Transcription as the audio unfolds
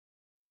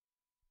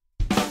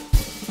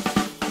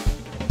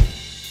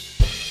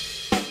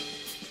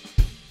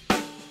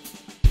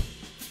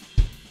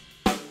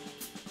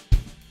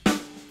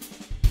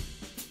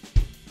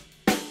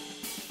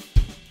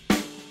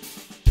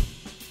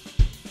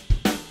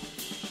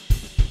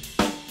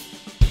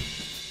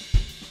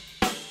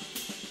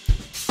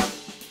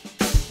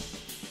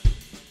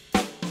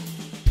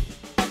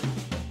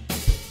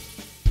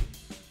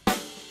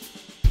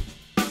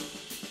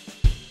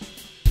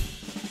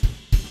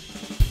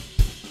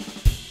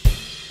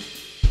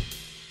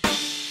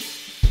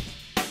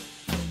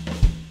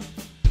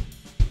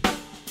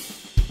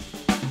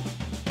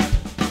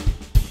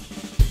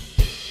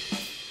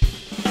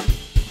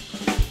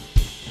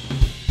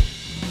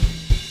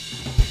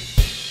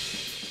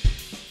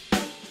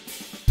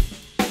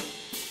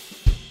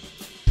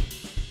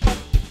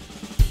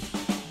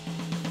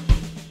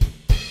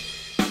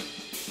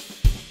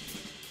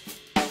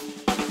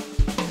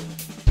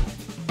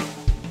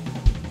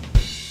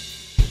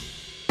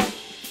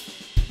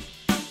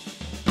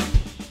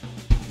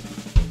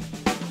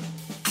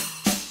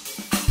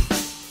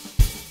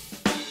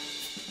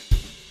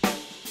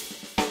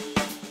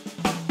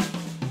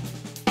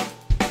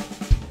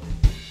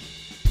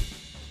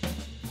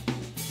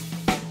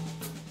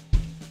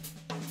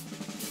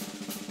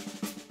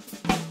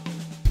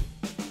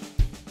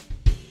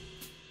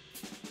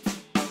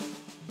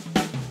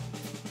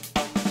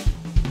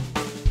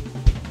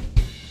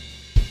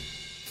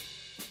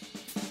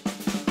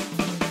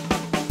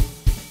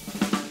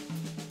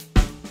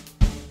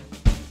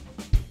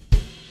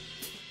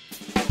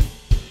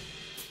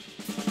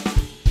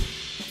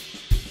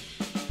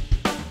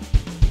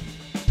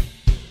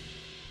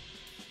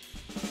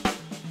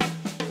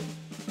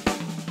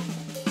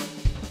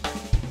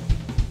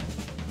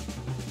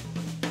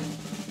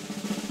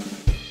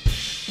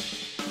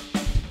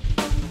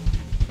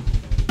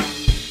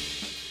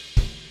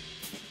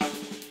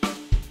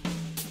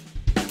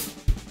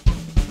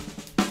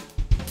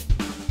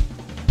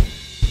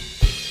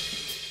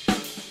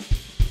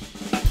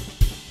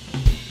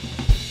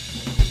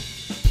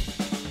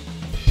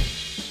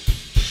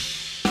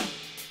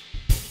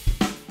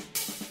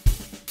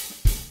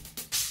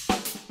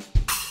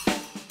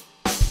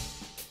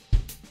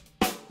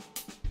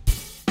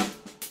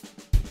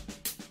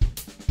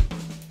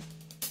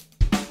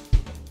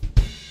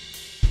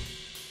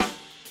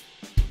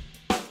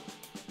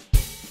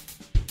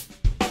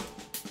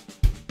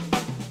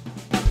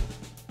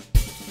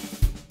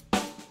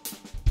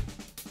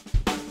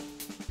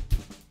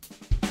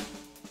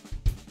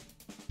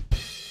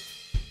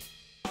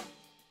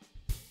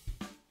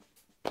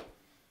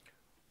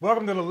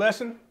Welcome to the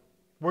lesson.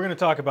 We're going to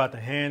talk about the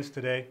hands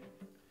today.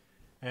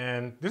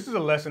 And this is a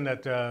lesson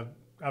that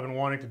I've been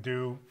wanting to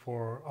do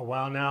for a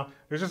while now.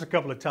 There's just a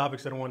couple of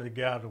topics that I wanted to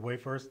get out of the way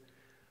first.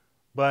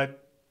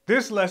 But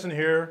this lesson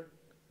here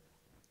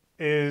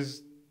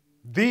is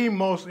the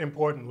most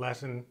important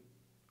lesson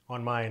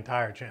on my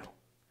entire channel.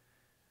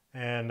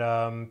 And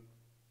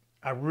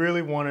I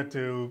really wanted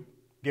to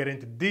get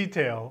into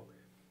detail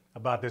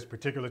about this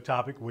particular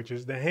topic, which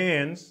is the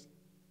hands.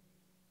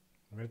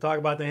 We're going to talk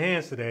about the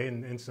hands today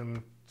in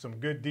some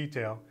good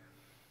detail.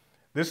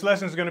 This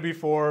lesson is going to be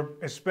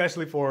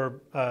especially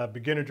for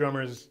beginner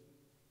drummers,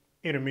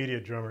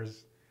 intermediate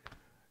drummers,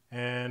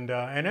 and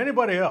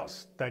anybody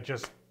else that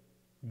just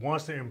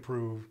wants to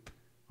improve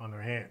on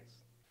their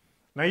hands.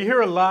 Now, you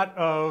hear a lot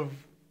of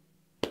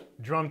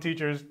drum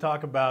teachers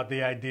talk about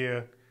the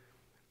idea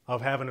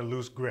of having a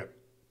loose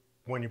grip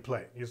when you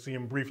play. You'll see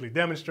them briefly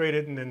demonstrate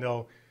it, and then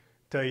they'll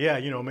tell you,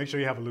 yeah, make sure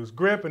you have a loose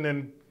grip, and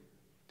then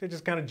they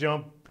just kind of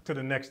jump to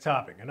the next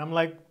topic. And I'm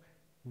like,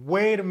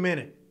 wait a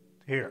minute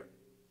here.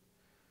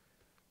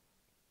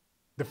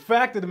 The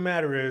fact of the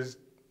matter is,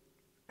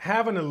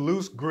 having a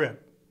loose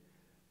grip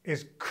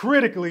is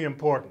critically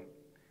important.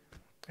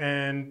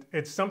 And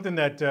it's something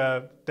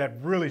that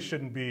really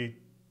shouldn't be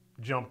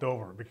jumped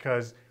over,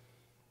 because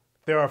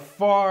there are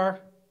far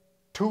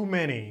too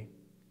many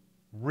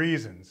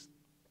reasons,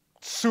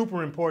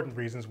 super important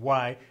reasons,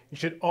 why you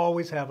should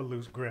always have a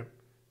loose grip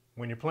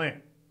when you're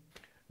playing.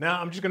 Now,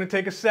 I'm just going to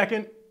take a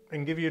second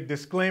and give you a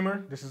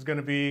disclaimer. This is going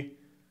to be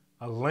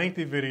a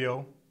lengthy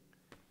video.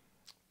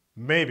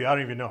 Maybe, I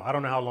don't even know. I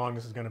don't know how long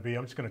this is going to be.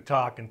 I'm just going to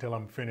talk until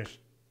I'm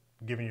finished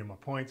giving you my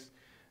points.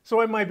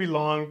 So it might be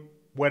long,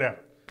 whatever.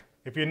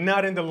 If you're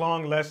not into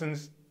long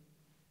lessons,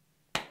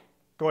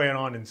 go ahead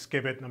on and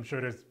skip it. I'm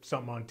sure there's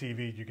something on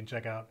TV you can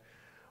check out.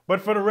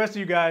 But for the rest of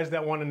you guys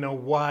that want to know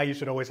why you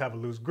should always have a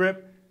loose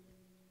grip,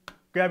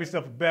 grab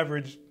yourself a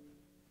beverage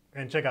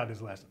and check out this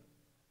lesson.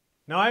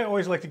 Now, I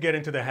always like to get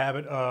into the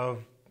habit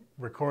of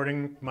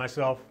recording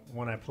myself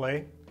when I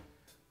play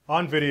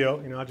on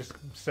video. I'll just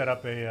set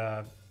up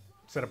a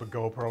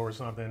GoPro or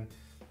something,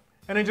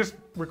 and then just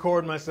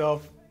record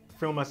myself,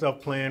 film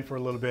myself playing for a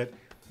little bit.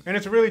 And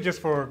it's really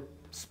just for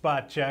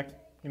spot check,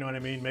 you know what I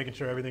mean? Making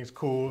sure everything's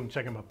cool and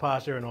checking my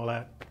posture and all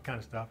that kind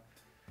of stuff.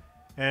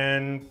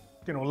 And,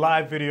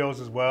 live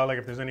videos as well. Like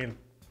if there's any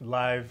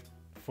live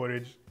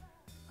footage,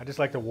 I just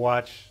like to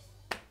watch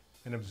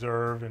and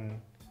observe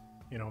and,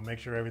 make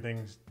sure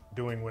everything's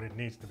doing what it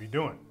needs to be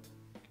doing.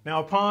 Now,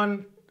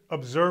 upon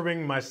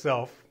observing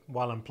myself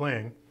while I'm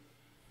playing,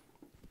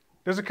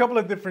 there's a couple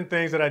of different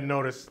things that I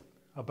noticed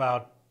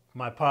about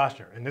my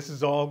posture. And this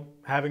is all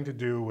having to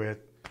do with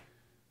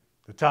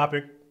the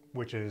topic,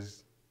 which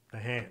is the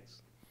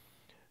hands.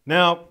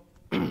 Now,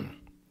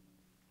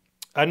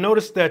 I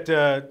noticed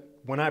that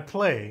when I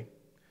play,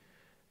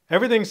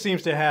 everything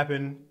seems to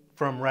happen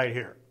from right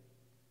here.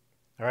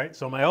 All right,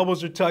 so my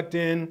elbows are tucked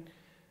in,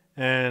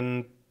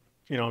 and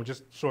I'm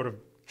just sort of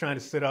trying to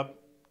sit up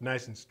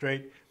nice and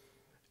straight.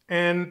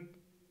 And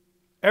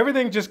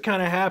everything just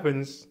kind of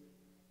happens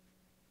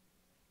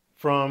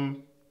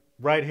from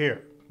right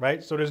here,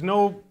 right? So there's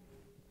no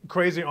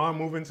crazy arm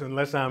movements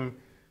unless I'm,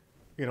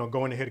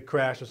 going to hit a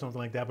crash or something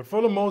like that. But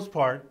for the most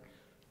part,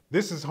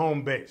 this is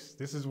home base.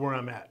 This is where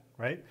I'm at,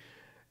 right?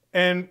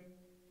 And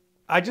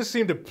I just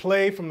seem to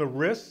play from the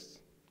wrists,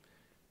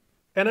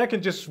 and I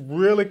can just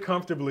really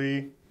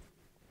comfortably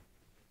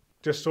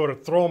just sort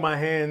of throw my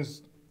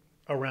hands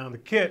around the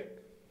kit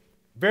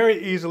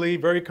very easily,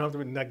 very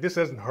comfortably. Like, this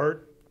doesn't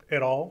hurt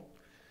at all.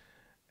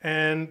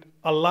 And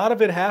a lot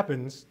of it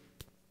happens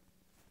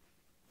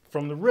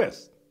from the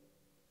wrist.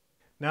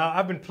 Now,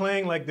 I've been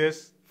playing like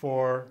this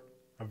for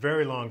a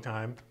very long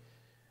time.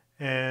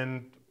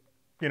 And,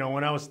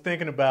 when I was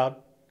thinking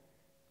about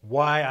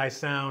why I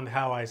sound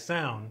how I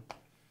sound,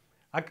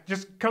 I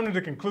just come to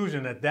the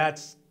conclusion that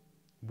that's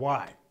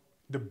why.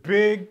 The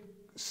big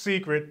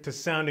secret to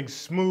sounding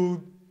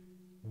smooth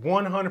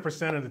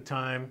 100% of the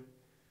time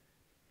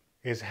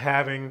is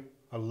having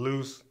a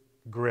loose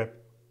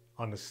grip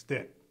on the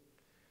stick.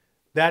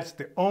 That's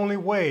the only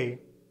way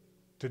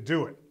to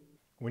do it.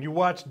 When you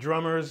watch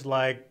drummers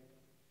like,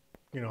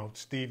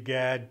 Steve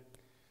Gadd,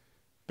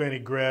 Benny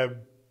Greb,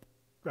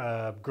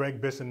 Greg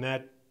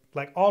Bissonette,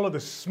 like all of the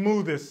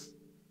smoothest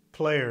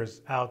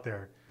players out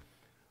there,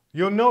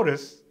 you'll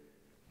notice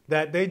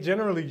that they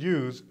generally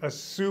use a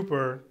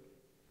super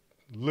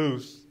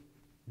loose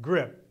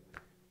grip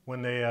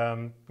when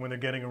they're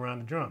getting around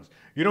the drums.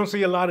 You don't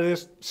see a lot of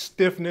this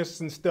stiffness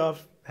and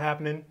stuff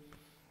happening.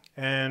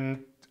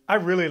 And I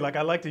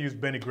like to use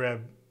Benny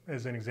Greb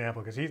as an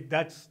example, because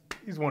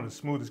he's one of the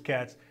smoothest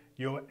cats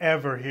you'll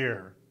ever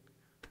hear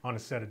on a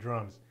set of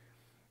drums.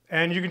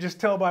 And you can just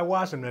tell by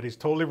watching that he's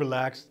totally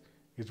relaxed,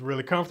 he's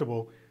really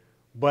comfortable,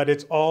 but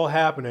it's all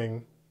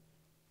happening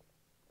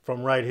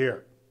from right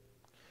here.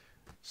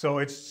 So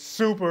it's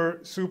super,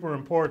 super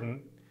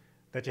important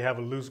that you have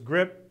a loose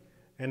grip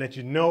and that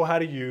you know how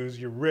to use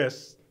your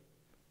wrists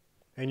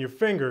and your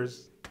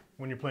fingers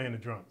when you're playing the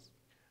drums.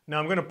 Now,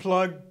 I'm going to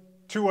plug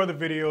two other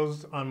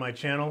videos on my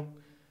channel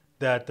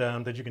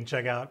that you can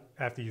check out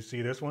after you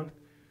see this one.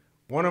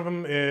 One of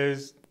them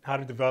is how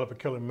to develop a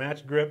killer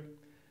match grip,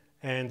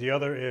 and the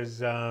other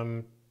is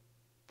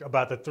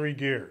about the three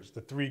gears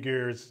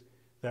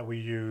that we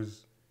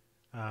use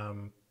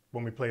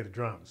when we play the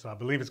drums. So I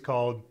believe it's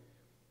called,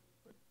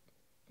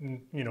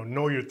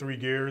 know your three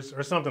gears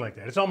or something like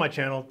that. It's on my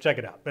channel, check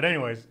it out. But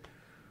anyways,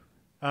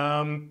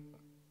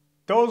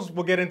 those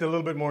will get into a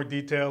little bit more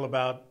detail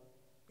about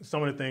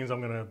some of the things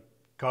I'm gonna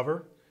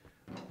cover.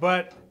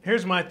 But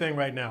here's my thing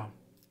right now.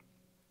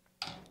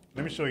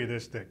 Let me show you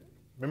this stick.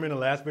 Remember in the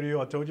last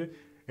video I told you?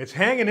 It's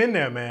hanging in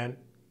there, man.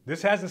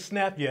 This hasn't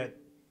snapped yet.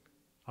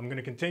 I'm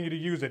gonna continue to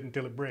use it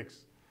until it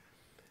breaks.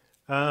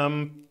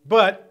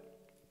 But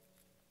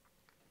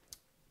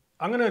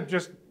I'm gonna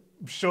just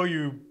show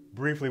you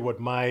briefly what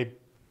my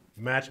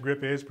match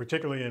grip is,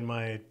 particularly in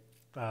my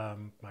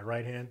my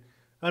right hand,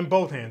 on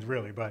both hands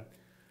really, but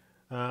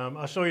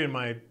I'll show you in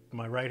my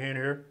right hand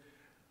here.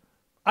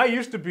 I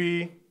used to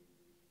be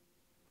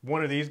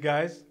one of these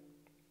guys,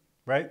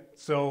 right?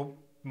 So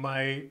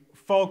my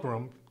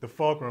fulcrum, the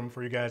fulcrum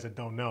for you guys that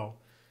don't know,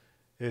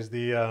 is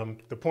the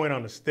point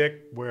on the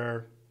stick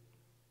where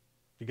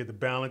you get the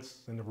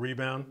balance and the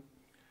rebound.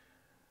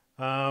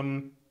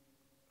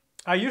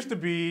 I used to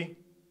be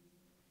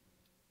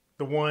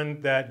the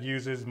one that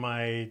uses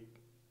my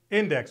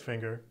index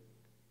finger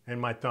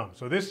and my thumb.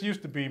 So this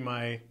used to be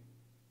my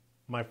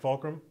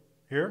fulcrum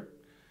here.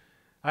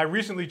 I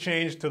recently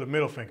changed to the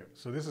middle finger.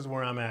 So this is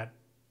where I'm at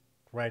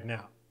right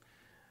now.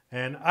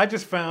 And I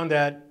just found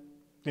that,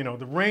 the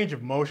range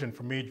of motion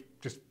for me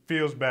just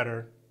feels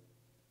better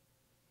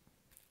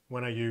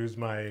when I use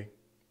my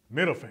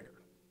middle finger.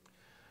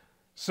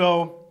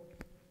 So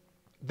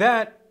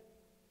that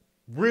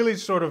really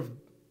sort of,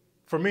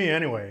 for me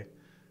anyway,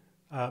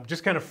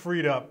 just kind of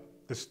freed up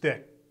the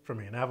stick for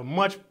me. And I have a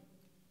much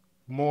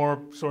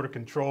more sort of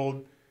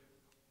controlled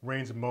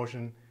range of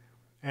motion,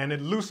 and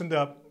it loosened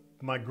up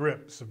my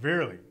grip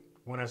severely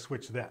when I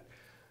switched to that.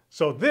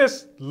 So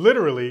this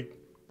literally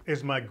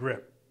is my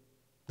grip.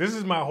 This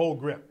is my whole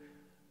grip.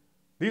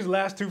 These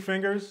last two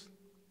fingers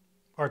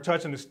are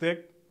touching the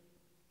stick,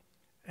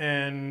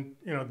 and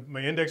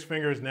my index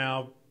finger is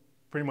now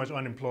pretty much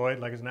unemployed,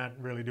 like it's not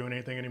really doing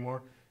anything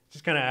anymore. It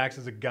just kind of acts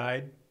as a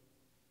guide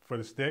for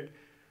the stick.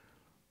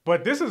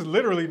 But this is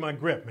literally my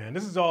grip, man.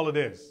 This is all it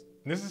is.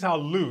 And this is how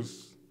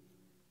loose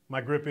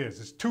my grip is.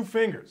 It's two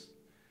fingers.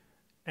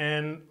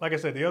 And like I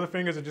said, the other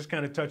fingers are just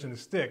kind of touching the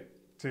stick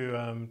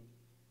to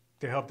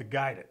help to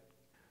guide it.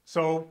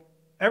 So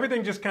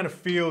everything just kind of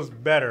feels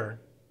better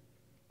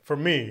for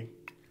me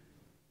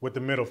with the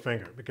middle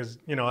finger because,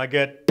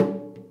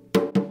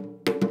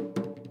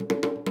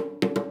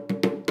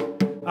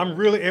 I'm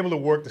really able to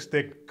work the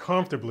stick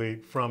comfortably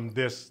from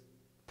this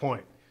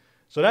point.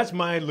 So that's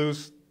my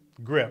loose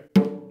grip.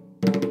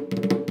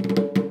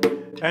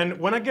 And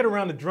when I get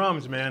around the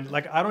drums, man,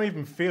 like I don't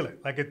even feel it.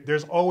 Like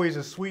there's always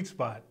a sweet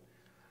spot.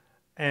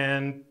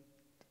 And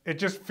it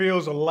just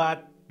feels a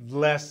lot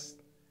less,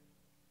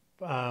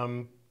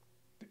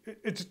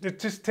 it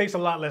just takes a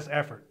lot less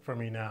effort for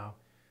me now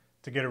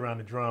to get around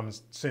the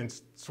drums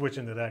since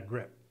switching to that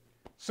grip.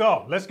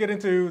 So let's get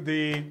into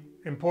the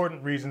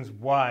important reasons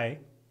why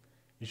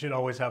you should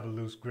always have a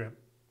loose grip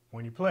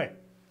when you play.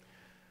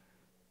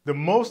 The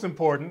most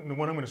important, the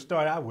one I'm going to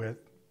start out with,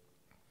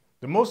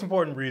 the most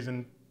important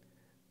reason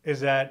is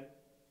that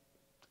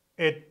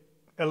it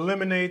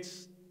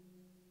eliminates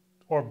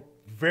or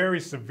very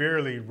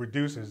severely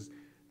reduces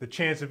the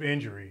chance of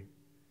injury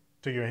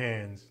to your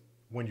hands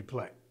when you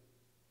play.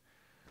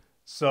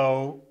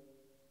 So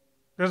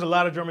there's a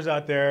lot of drummers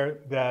out there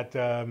that,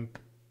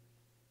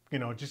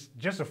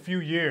 just a few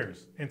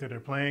years into their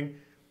playing,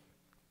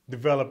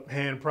 develop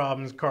hand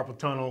problems, carpal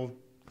tunnel,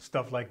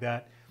 stuff like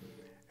that.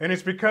 And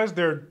it's because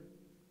they're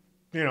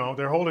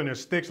holding their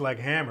sticks like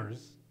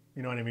hammers,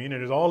 you know what I mean?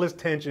 And there's all this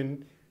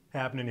tension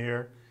happening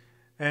here.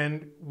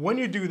 And when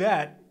you do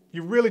that,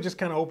 you really just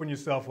kind of open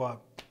yourself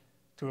up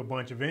to a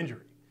bunch of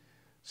injury.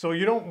 So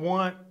you don't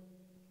want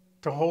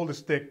to hold the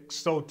stick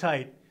so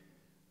tight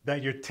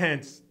that you're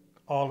tense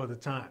all of the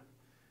time.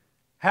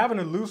 Having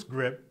a loose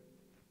grip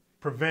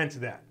prevents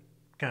that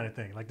kind of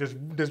thing. Like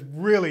there's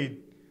really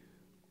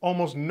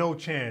almost no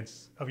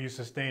chance of you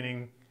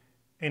sustaining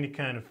any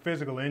kind of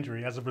physical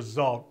injury as a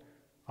result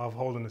of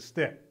holding the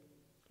stick.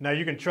 Now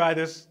you can try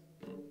this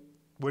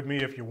with me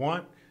if you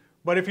want,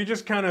 but if you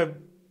just kind of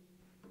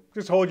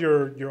hold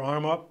your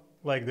arm up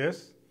like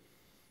this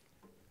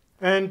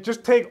and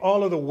just take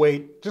all of the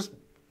weight, just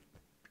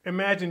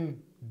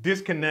imagine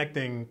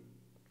disconnecting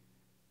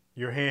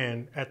your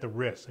hand at the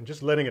wrist and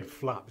just letting it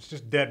flop. It's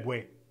just dead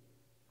weight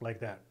like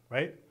that,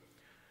 right?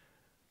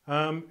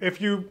 If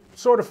you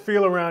sort of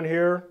feel around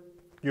here,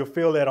 you'll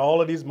feel that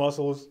all of these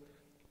muscles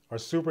are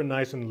super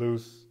nice and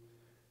loose,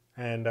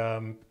 and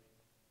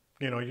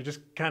you're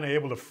just kind of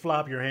able to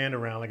flop your hand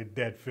around like a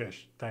dead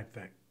fish type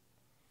thing.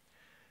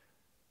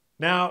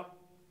 Now,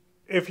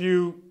 if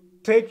you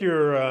take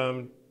your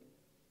arm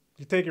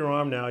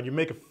now and you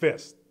make a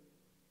fist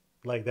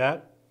like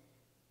that,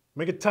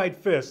 make a tight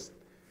fist,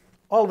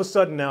 all of a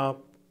sudden now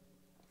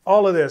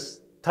all of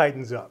this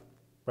tightens up,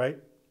 right?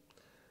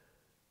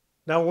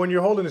 Now, when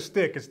you're holding a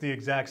stick, it's the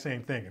exact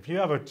same thing. If you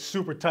have a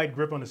super tight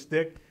grip on the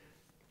stick,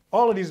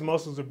 all of these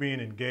muscles are being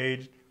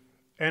engaged,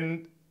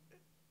 and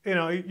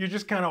you're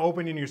just kind of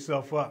opening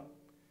yourself up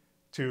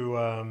to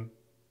a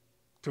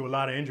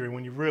lot of injury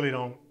when you really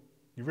don't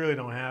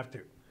have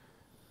to.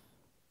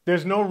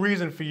 There's no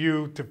reason for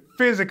you to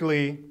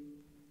physically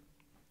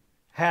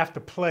have to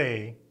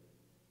play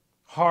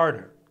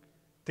harder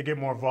to get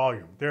more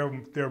volume.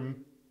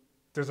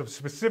 There's a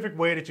specific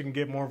way that you can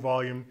get more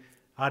volume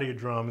out of your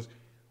drums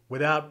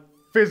without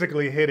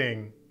physically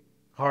hitting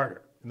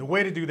harder. And the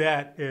way to do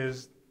that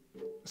is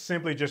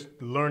simply just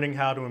learning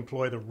how to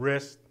employ the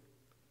wrist,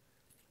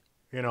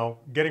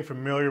 getting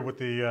familiar with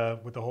the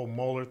whole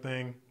molar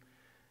thing,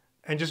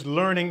 and just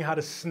learning how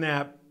to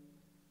snap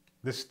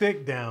the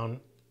stick down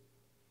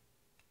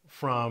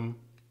from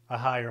a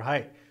higher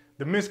height.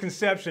 The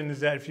misconception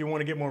is that if you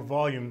want to get more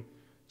volume,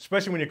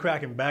 especially when you're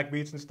cracking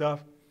backbeats and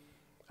stuff,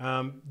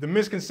 the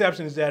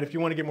misconception is that if you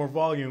want to get more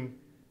volume,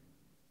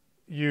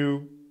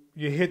 you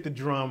hit the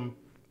drum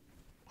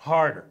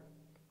harder.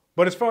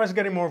 But as far as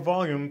getting more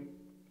volume,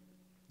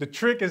 the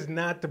trick is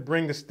not to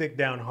bring the stick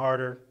down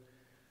harder.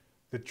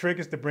 The trick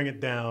is to bring it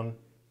down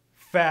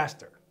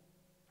faster,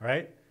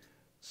 right?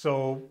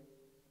 So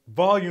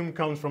volume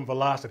comes from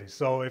velocity.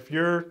 So if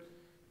you're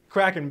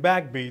cracking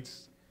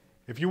backbeats,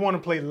 if you want to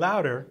play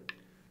louder,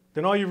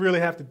 then all you really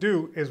have to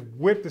do is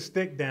whip the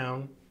stick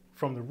down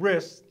from the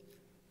wrist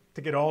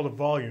to get all the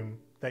volume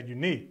that you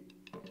need.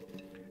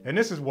 And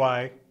this is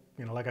why,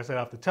 like I said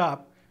off the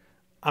top,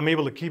 I'm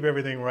able to keep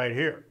everything right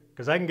here,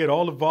 because I can get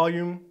all the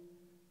volume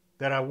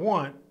that I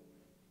want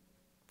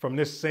from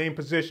this same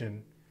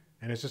position,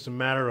 and it's just a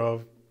matter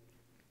of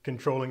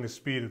controlling the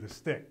speed of the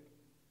stick.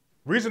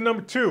 Reason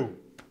number 2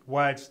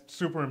 why it's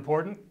super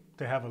important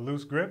to have a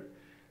loose grip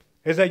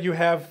is that you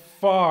have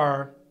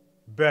far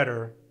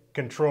better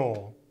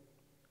control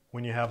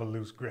when you have a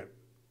loose grip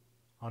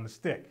on the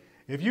stick.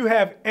 If you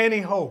have any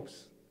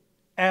hopes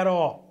at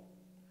all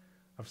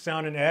of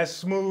sounding as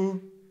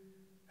smooth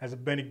as a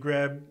Benny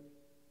Greb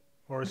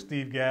or a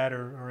Steve Gadd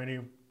or any,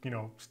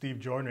 Steve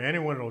Jordan or any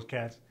one of those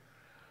cats,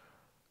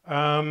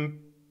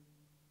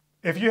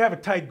 if you have a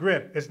tight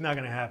grip, it's not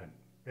going to happen.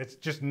 It's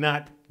just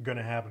not going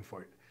to happen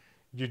for you.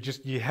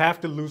 You have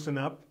to loosen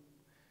up,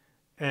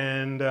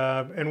 and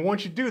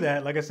once you do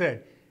that, like I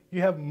said,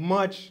 you have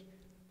much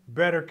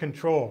better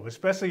control,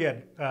 especially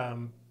at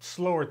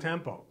slower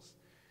tempos,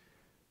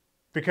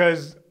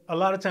 because a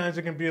lot of times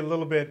it can be a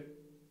little bit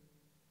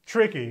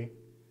tricky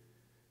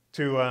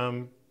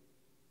to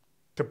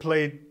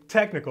play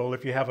technical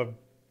if you have a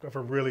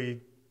really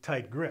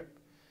tight grip.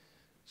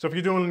 So if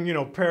you're doing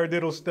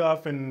paradiddle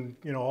stuff and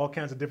all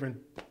kinds of different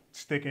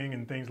sticking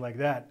and things like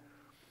that,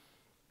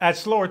 at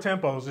slower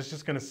tempos it's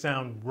just going to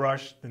sound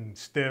rushed and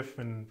stiff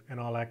and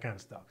all that kind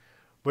of stuff.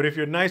 But if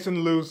you're nice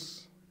and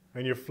loose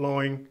and you're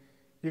flowing,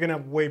 you're going to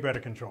have way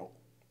better control.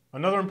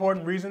 Another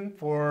important reason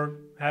for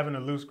having a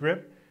loose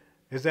grip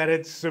is that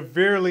it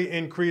severely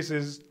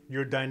increases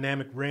your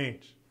dynamic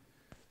range.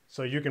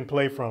 So you can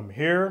play from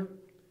here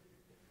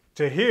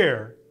to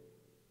here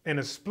in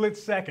a split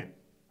second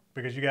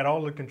because you got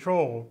all the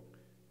control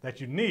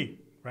that you need,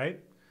 right?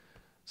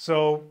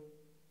 So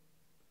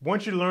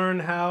once you learn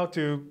how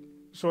to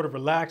sort of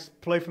relax,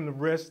 play from the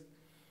wrist,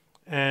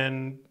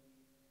 and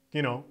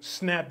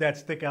snap that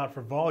stick out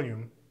for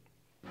volume,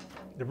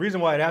 the reason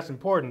why that's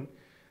important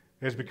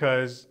is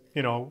because,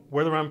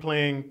 whether I'm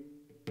playing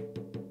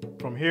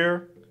from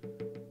here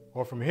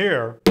or from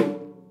here,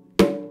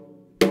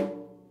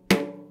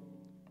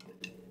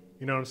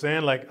 you know what I'm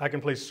saying? Like I can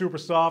play super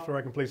soft or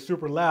I can play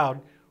super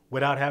loud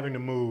without having to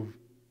move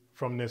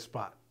from this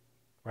spot,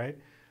 right?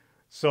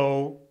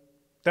 So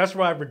that's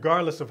why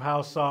regardless of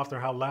how soft or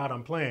how loud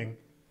I'm playing,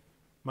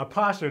 my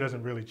posture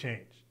doesn't really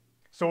change.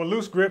 So a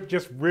loose grip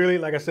just really,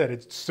 like I said,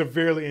 it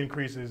severely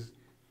increases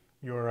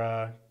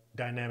your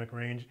dynamic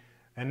range,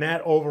 and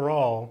that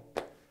overall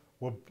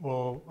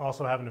will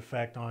also have an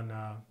effect on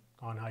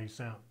how you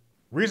sound.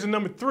 Reason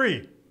number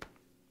 3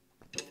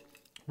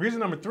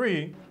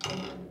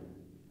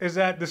 is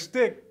that the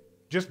stick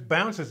just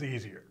bounces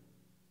easier.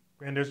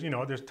 And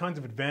there's tons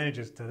of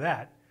advantages to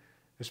that,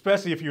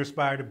 especially if you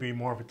aspire to be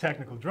more of a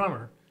technical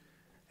drummer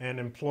and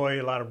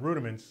employ a lot of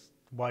rudiments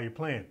while you're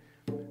playing.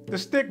 The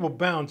stick will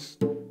bounce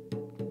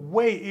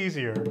way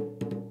easier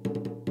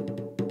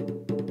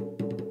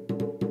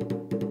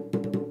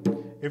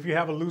if you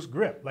have a loose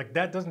grip. Like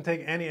that doesn't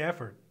take any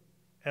effort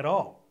at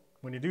all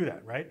when you do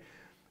that, right?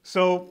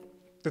 So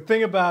the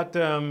thing about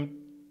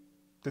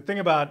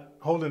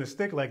holding a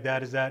stick like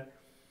that is that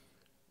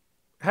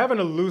having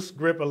a loose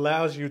grip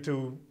allows you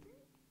to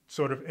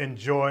sort of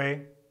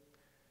enjoy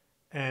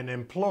and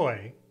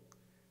employ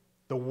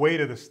the weight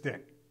of the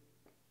stick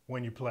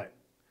when you play.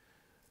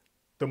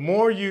 The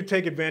more you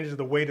take advantage of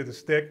the weight of the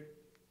stick,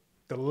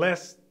 the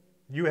less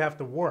you have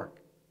to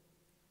work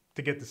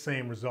to get the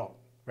same result,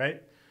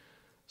 right?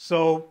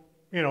 So,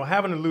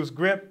 having a loose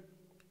grip,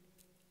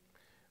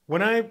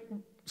 when I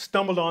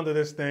stumbled onto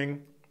this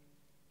thing,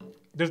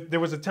 there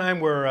was a time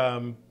where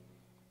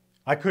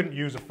I couldn't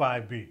use a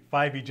 5B.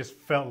 5B just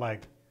felt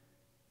like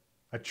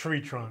a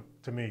tree trunk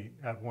to me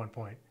at one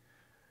point.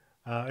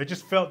 It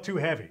just felt too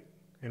heavy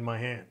in my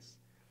hands.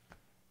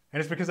 And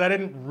it's because I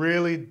didn't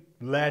really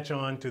latch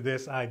on to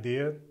this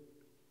idea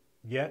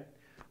yet.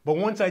 But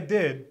once I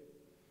did,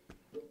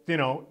 you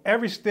know,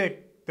 every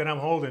stick that I'm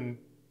holding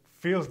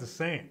feels the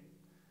same.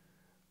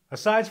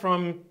 Aside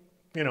from,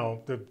 you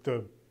know,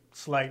 the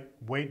slight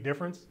weight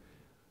difference.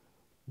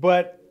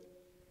 But,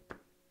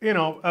 you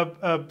know,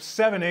 a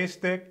 7A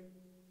stick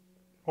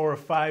or a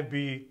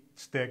 5B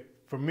stick,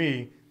 for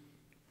me,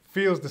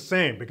 feels the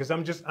same because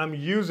I'm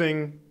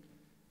using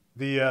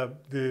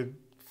the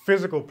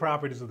physical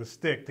properties of the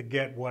stick to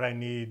get what I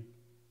need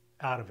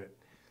out of it.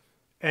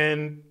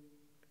 And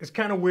it's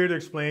kind of weird to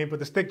explain, but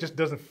the stick just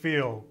doesn't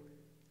feel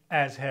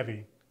as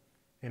heavy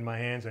in my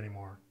hands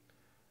anymore.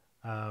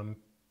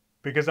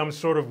 Because I'm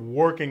sort of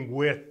working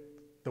with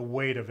the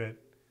weight of it.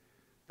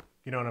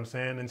 You know what I'm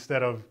saying?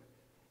 Instead of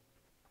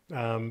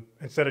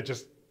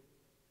just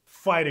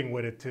fighting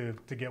with it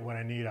to get what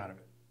I need out of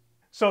it.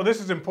 So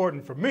this is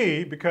important for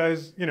me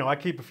because, you know, I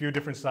keep a few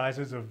different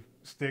sizes of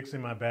sticks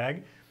in my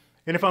bag.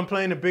 And if I'm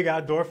playing a big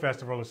outdoor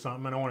festival or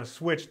something and I want to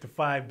switch to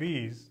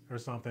 5Bs or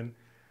something,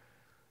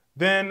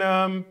 then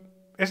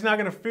it's not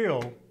going to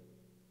feel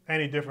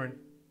any different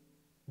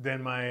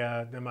than my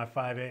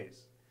 5As.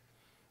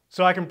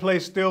 So I can play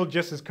still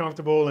just as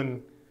comfortable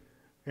and,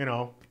 you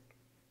know,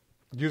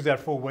 use that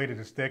full weight of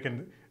the stick.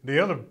 And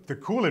the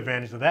cool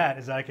advantage of that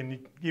is I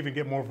can even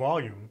get more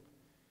volume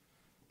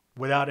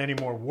without any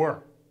more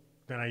work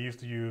than I used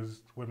to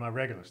use with my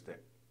regular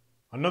stick.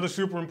 Another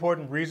super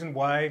important reason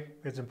why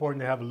it's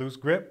important to have a loose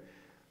grip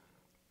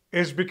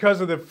is because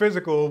of the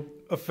physical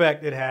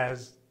effect it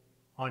has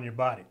on your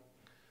body.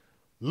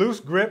 Loose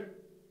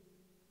grip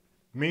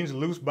means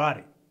loose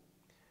body.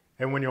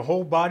 And when your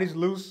whole body's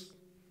loose,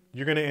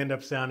 you're going to end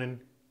up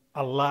sounding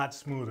a lot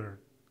smoother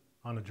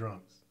on the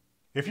drums.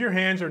 If your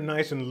hands are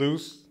nice and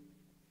loose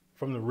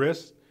from the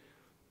wrist,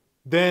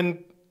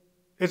 then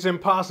it's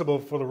impossible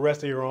for the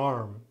rest of your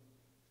arm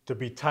to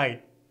be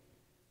tight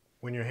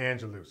when your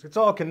hands are loose. It's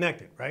all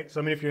connected, right?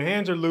 So I mean, if your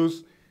hands are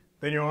loose,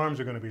 then your arms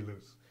are going to be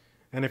loose.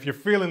 And if you're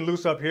feeling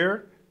loose up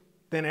here,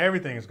 then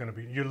everything is going to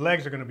be, your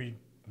legs are going to be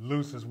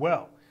loose as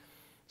well.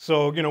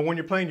 So, you know, when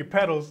you're playing your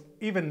pedals,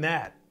 even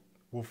that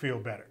will feel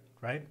better,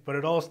 right? But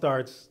it all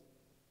starts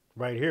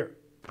right here.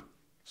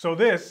 So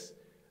this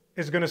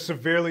is going to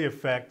severely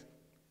affect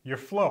your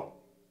flow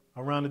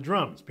around the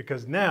drums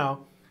because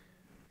now,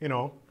 you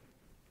know,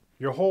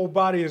 your whole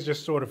body is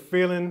just sort of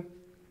feeling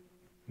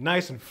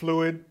nice and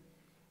fluid,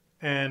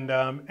 and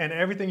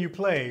everything you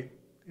play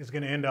is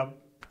going to end up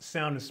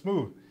sounding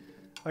smooth.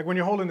 Like when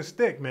you're holding the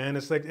stick, man,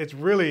 it's like it's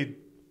really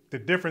the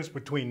difference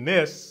between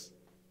this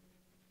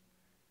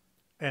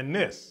and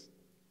this,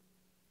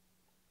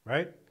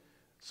 right?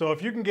 So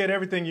if you can get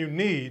everything you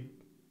need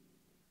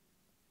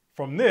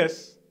from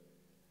this,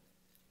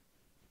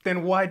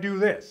 then why do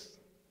this?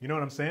 You know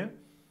what I'm saying?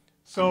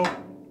 So,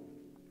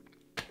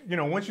 you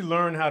know, once you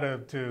learn how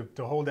to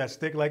hold that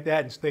stick like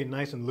that and stay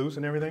nice and loose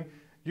and everything,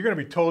 you're going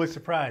to be totally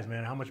surprised,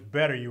 man, how much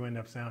better you end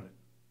up sounding.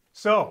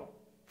 So,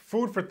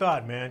 food for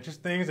thought, man.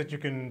 Just things that you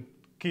can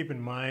keep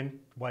in mind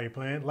while you're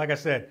playing. Like I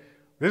said,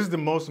 this is the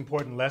most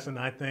important lesson,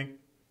 I think,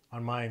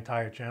 on my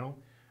entire channel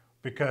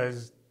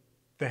because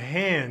the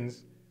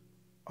hands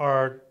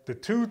are the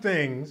two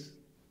things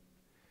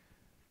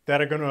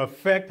that are going to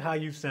affect how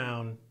you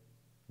sound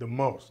the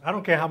most. I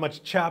don't care how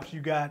much chops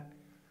you got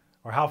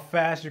or how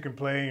fast you can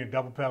play your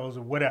double pedals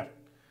or whatever.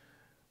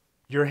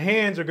 Your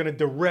hands are going to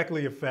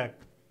directly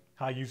affect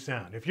how you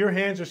sound. If your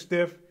hands are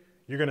stiff,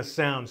 you're going to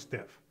sound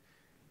stiff.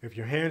 If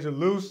your hands are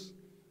loose,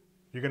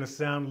 you're going to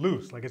sound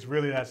loose. Like it's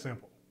really that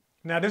simple.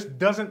 Now, this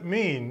doesn't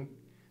mean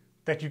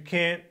that you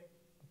can't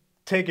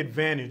take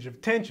advantage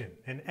of tension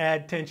and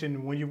add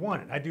tension when you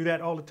want it. I do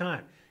that all the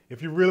time.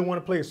 If you really want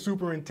to play a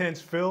super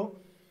intense fill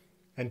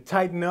and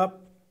tighten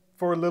up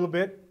for a little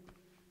bit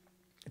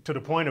to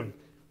the point of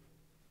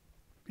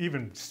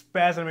even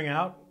spasming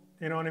out,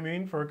 you know what I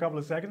mean, for a couple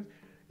of seconds,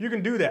 you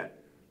can do that.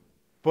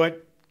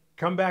 But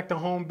come back to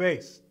home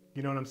base,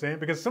 you know what I'm saying?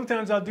 Because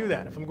sometimes I'll do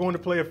that. If I'm going to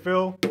play a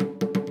fill,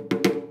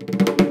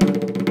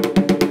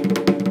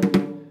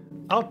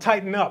 I'll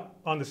tighten up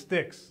on the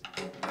sticks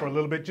for a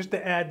little bit just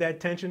to add that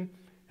tension,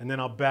 and then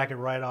I'll back it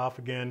right off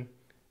again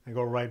and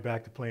go right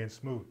back to playing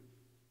smooth.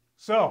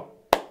 So,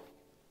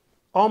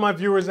 all my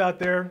viewers out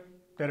there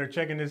that are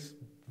checking this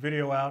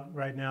video out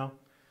right now,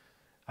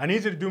 I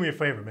need you to do me a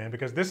favor, man,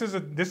 because this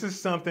is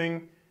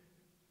something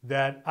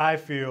that I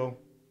feel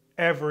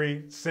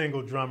every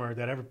single drummer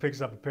that ever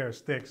picks up a pair of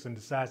sticks and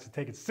decides to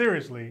take it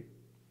seriously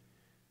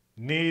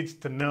needs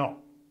to know.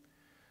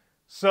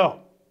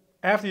 So,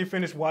 after you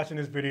finish watching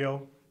this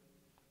video,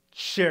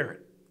 share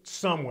it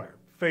somewhere.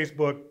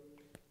 Facebook,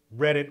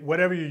 Reddit,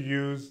 whatever you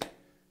use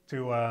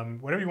to,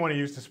 whatever you want to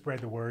use to spread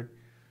the word.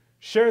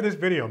 Share this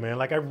video, man.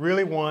 Like I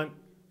really want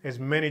as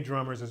many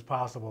drummers as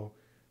possible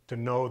to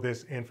know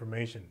this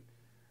information.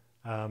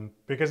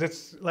 Because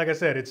it's, like I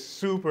said, it's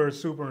super,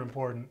 super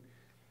important.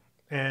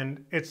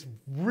 And it's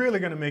really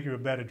gonna make you a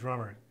better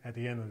drummer at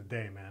the end of the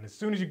day, man. As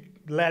soon as you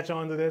latch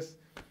onto this,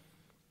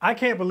 I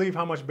can't believe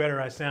how much better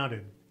I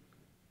sounded,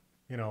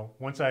 you know,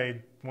 once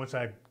I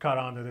caught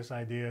on to this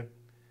idea.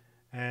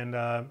 And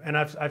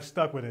I've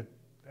stuck with it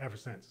ever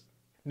since.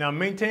 Now,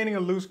 maintaining a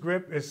loose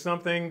grip is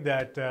something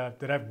that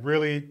I've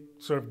really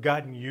sort of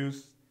gotten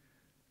used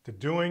to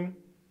doing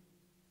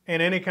in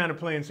any kind of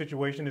playing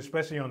situation,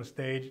 especially on the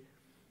stage.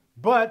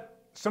 But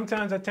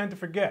sometimes I tend to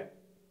forget,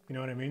 you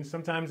know what I mean?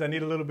 Sometimes I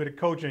need a little bit of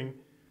coaching,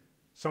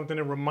 something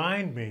to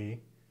remind me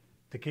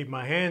to keep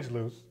my hands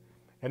loose.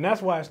 And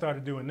that's why I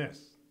started doing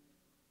this.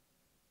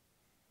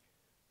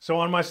 So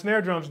on my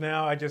snare drums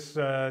now, I just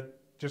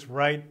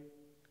write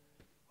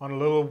on a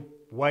little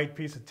white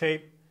piece of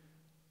tape,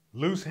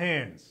 loose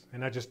hands,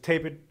 and I just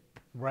tape it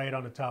right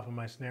on the top of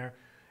my snare.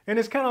 And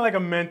it's kind of like a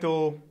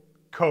mental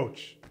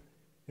coach,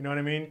 you know what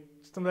I mean?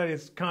 Somebody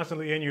that's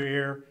constantly in your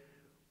ear,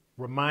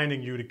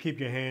 reminding you to keep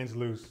your hands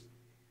loose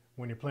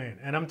when you're playing.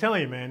 And I'm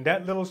telling you, man,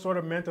 that little sort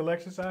of mental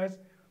exercise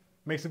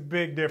makes a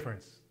big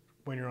difference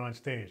when you're on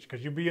stage,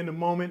 because you'll be in the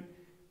moment,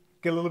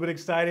 get a little bit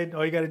excited,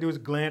 all you gotta do is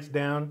glance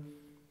down,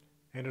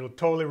 and it'll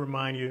totally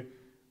remind you,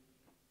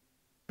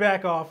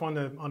 back off on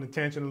the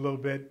tension a little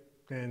bit,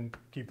 and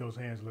keep those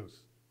hands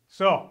loose.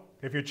 So,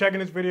 if you're checking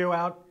this video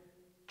out,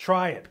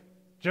 try it.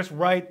 Just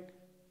write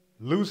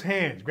loose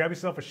hands. Grab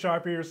yourself a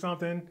Sharpie or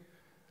something,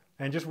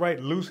 and just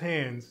write loose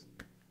hands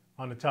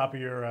on the top of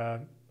your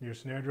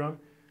snare drum.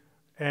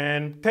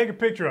 And take a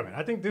picture of it.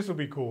 I think this will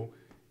be cool.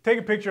 Take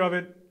a picture of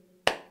it,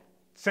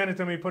 send it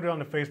to me, put it on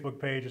the Facebook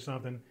page or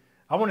something.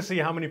 I want to see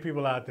how many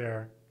people out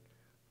there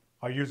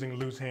are using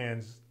loose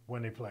hands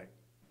when they play.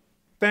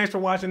 Thanks for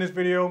watching this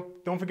video.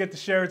 Don't forget to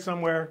share it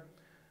somewhere.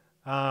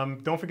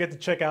 Don't forget to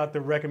check out the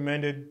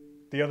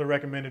other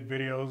recommended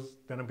videos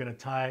that I'm going to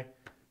tie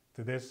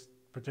to this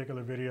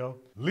particular video.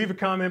 Leave a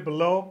comment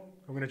below.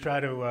 I'm going to try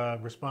to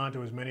respond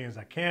to as many as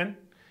I can.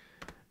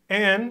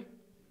 And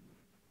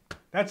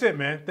that's it,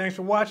 man. Thanks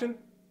for watching.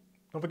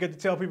 Don't forget to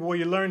tell people where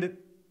you learned it.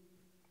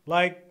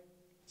 Like,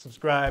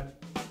 subscribe.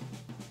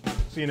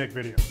 See you next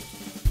video.